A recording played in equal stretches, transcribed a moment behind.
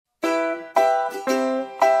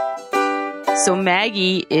So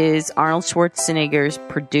Maggie is Arnold Schwarzenegger's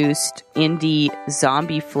produced indie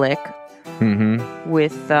zombie flick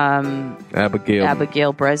with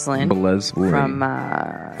Abigail Breslin from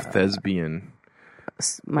Thespian.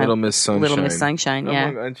 Little Miss Sunshine. Yeah.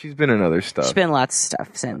 And she's been in other stuff. She's been in lots of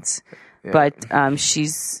stuff since. Yeah. But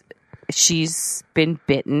she's been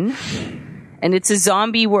bitten. And it's a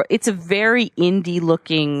zombie it's a very indie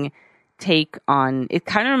looking take on, it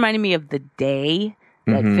kind of reminded me of The Day,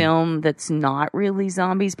 that film that's not really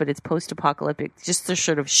zombies, but it's post-apocalyptic, just the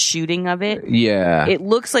sort of shooting of it. Yeah. It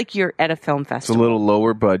looks like you're at a film festival. It's a little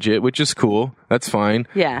lower budget, which is cool. That's fine.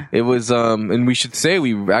 Yeah. It was, and we should say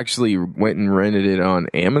we actually went and rented it on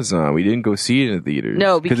Amazon. We didn't go see it in theaters.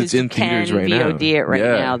 No, because it's in theaters right now. VOD it right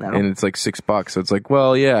now, though. And it's like $6. So it's like,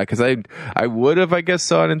 well, yeah, because I would have, I guess,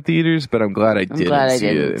 saw it in theaters, but I'm glad I didn't see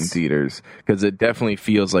it in theaters. Because it definitely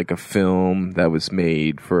feels like a film that was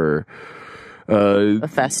made for a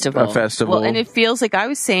festival. Well, and it feels like, I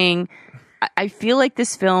was saying, I feel like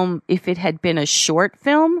this film, if it had been a short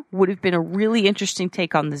film, would have been a really interesting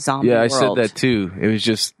take on the zombie world. Yeah, I said that too. It was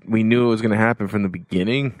just, we knew it was going to happen from the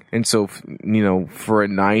beginning. And so, for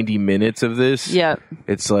 90 minutes of this,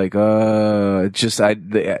 it's like,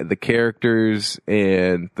 the characters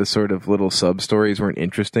and the sort of little sub-stories weren't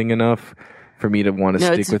interesting enough for me to want to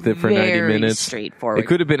stick with it for 90 minutes. Straightforward. It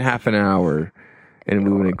could have been half an hour. And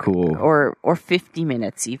we would have been cool. Or 50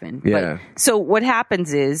 minutes even. Yeah. But, so what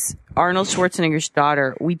happens is Arnold Schwarzenegger's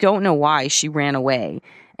daughter, we don't know why she ran away.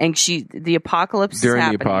 And the apocalypse is happening.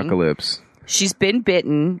 During the apocalypse. She's been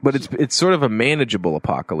bitten. But it's sort of a manageable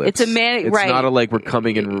apocalypse. It's right. not like we're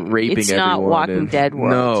coming and raping everyone. It's not Walking Dead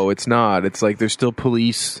world. No, it's not. It's like there's still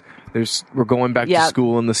police. We're going back to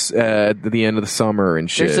school at the end of the summer and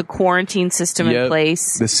shit. There's a quarantine system in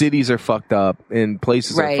place. The cities are fucked up and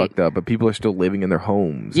places are fucked up, but people are still living in their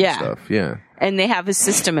homes and stuff. Yeah. And they have a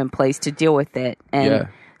system in place to deal with it. And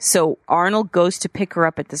so Arnold goes to pick her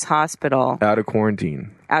up at this hospital. Out of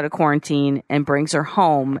quarantine, and brings her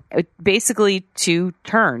home, basically to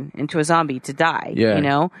turn into a zombie, to die,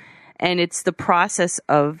 And it's the process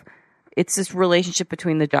of... It's this relationship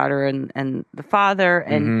between the daughter and the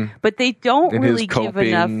father, but they don't really give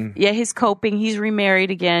enough. Yeah, his coping. He's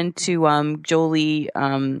remarried again to Jolie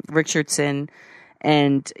Richardson,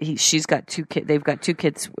 and she's got 2 kids. They've got 2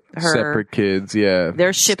 kids. Separate kids. Yeah,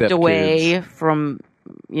 they're shipped away from.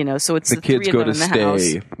 So it's the kids 3 go of them to in the house.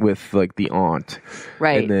 stay with like the aunt,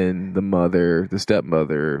 right? And then the mother, the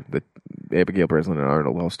stepmother, the Abigail, Breslin, and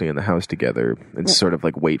Arnold all stay in the house together and sort of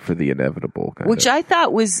like wait for the inevitable. Which I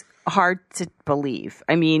thought was hard to believe.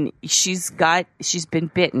 I mean, she's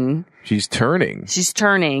been bitten. She's turning.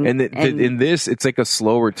 And in this, it's like a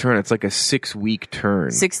slower turn. It's like a 6-week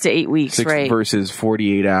turn. 6 to 8 weeks, right? Versus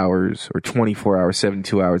 48 hours or 24 hours,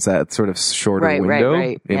 72 hours, that sort of shorter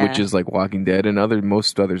window, which is like Walking Dead and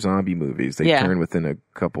most other zombie movies. They turn within a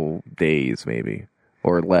couple days, maybe,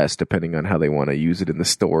 or less, depending on how they want to use it in the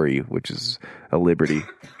story, which is a liberty,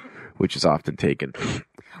 which is often taken.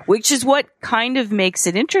 Which is what kind of makes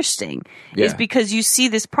it interesting, is because you see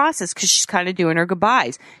this process, because she's kind of doing her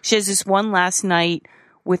goodbyes. She has this one last night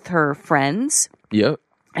with her friends. Yep.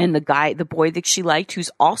 And the boy that she liked, who's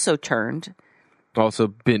also turned. Also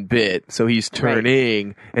been bit. So he's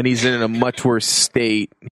turning, and he's in a much worse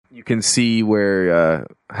state. You can see where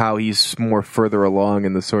how he's more further along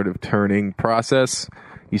in the sort of turning process.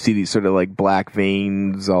 You see these sort of like black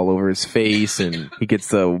veins all over his face, and he gets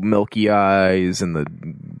the milky eyes and the,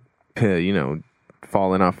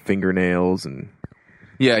 falling off fingernails. And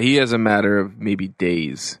yeah, he has a matter of maybe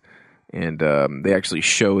days. And they actually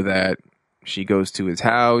show that she goes to his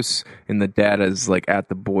house, and the dad is like at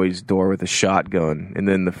the boy's door with a shotgun. And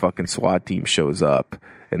then the fucking SWAT team shows up,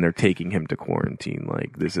 and they're taking him to quarantine.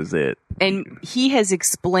 Like, this is it. And he has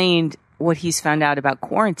explained what he's found out about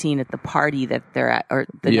quarantine at the party that they're at, or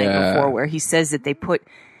the night before, where he says that they put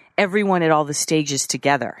everyone at all the stages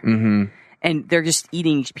together. Mm-hmm. And they're just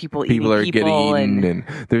eating people getting eaten, and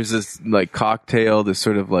there's this like cocktail, this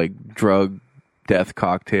sort of like drug death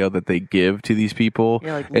cocktail that they give to these people.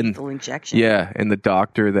 Yeah, like lethal injection. Yeah, and the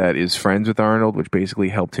doctor that is friends with Arnold, which basically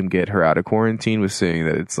helped him get her out of quarantine, was saying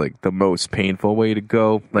that it's like the most painful way to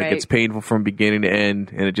go. Like, it's painful from beginning to end,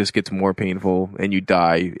 and it just gets more painful, and you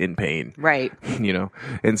die in pain. Right.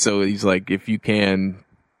 And so he's like, if you can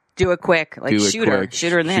Do it quick. Like, shoot her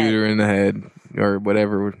in the head. Shoot her in the head, or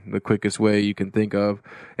whatever, the quickest way you can think of.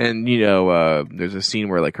 And, there's a scene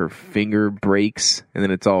where, like, her finger breaks, and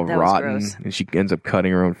then it's all rotten, and she ends up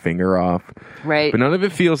cutting her own finger off. Right. But none of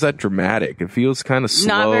it feels that dramatic. It feels kind of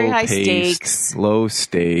slow, not very high paced, stakes. Low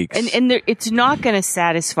stakes. And it's not going to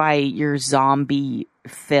satisfy your zombie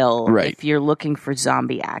fill if you're looking for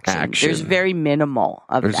zombie action. There's very minimal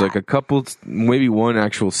of There's like a couple, maybe one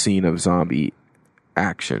actual scene of zombie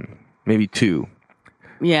action, maybe two.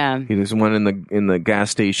 Yeah. There's one in the gas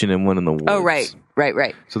station and one in the woods. Oh, right.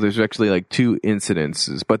 So there's actually like two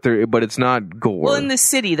incidences, but it's not gore. Well, in the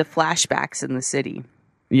city, the flashbacks in the city.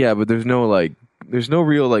 Yeah, but there's no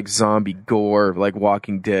real like zombie gore, like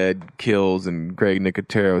Walking Dead kills and Greg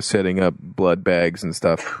Nicotero setting up blood bags and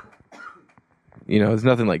stuff. It's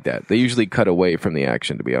nothing like that. They usually cut away from the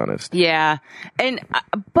action, to be honest. Yeah.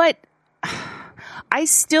 But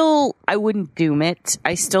I wouldn't doom it.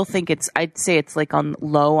 I still think I'd say it's like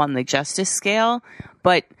low on the justice scale,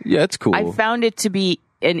 but yeah, it's cool. I found it to be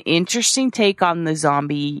an interesting take on the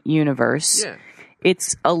zombie universe. Yeah.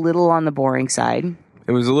 It's a little on the boring side.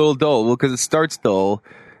 It was a little dull, because it starts dull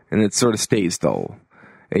and it sort of stays dull.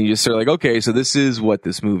 And you just sort of like, okay, so this is what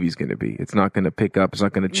this movie's going to be. It's not going to pick up. It's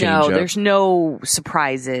not going to change up. No, there's no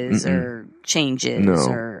surprises or changes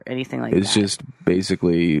or anything like that. It's just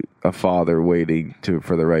basically a father waiting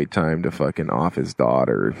for the right time to fucking off his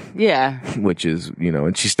daughter. Yeah. Which is,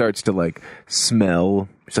 and she starts to like smell.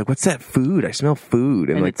 She's like, what's that food? I smell food.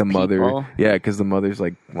 And like the mother. People. Yeah, because the mother's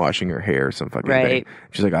like washing her hair or some fucking thing.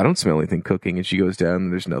 She's like, I don't smell anything cooking. And she goes down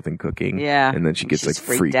and there's nothing cooking. Yeah. And then she gets She's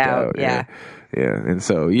like freaked out. Yeah. Yeah, and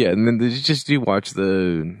so and then you watch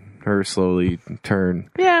her slowly turn.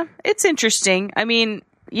 Yeah, it's interesting. I mean,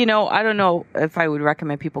 I don't know if I would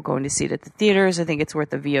recommend people going to see it at the theaters. I think it's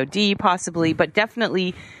worth a VOD possibly, but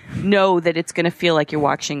definitely know that it's going to feel like you're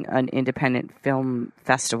watching an independent film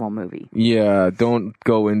festival movie. Yeah, don't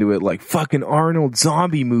go into it like fucking Arnold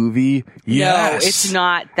zombie movie. Yes. No, it's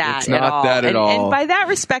not that it's not at all. That at all. And by that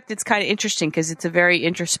respect, it's kind of interesting because it's a very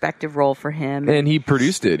introspective role for him. And he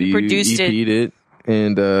produced it. He EP'd it.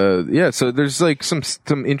 And so there's like some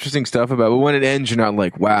interesting stuff about it. But when it ends, you're not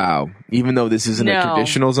like, wow. Even though this isn't a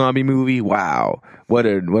traditional zombie movie, wow, what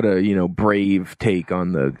a brave take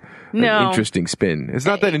on the interesting spin. It's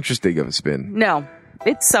not that interesting of a spin. No,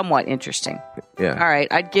 it's somewhat interesting. Yeah. All right,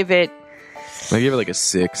 I'd give it like a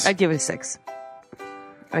 6. I'd give it a 6.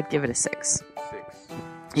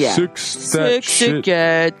 Yeah. 6. It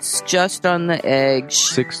gets just on the edge.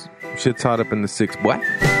 6 shit's hot up in the 6. What?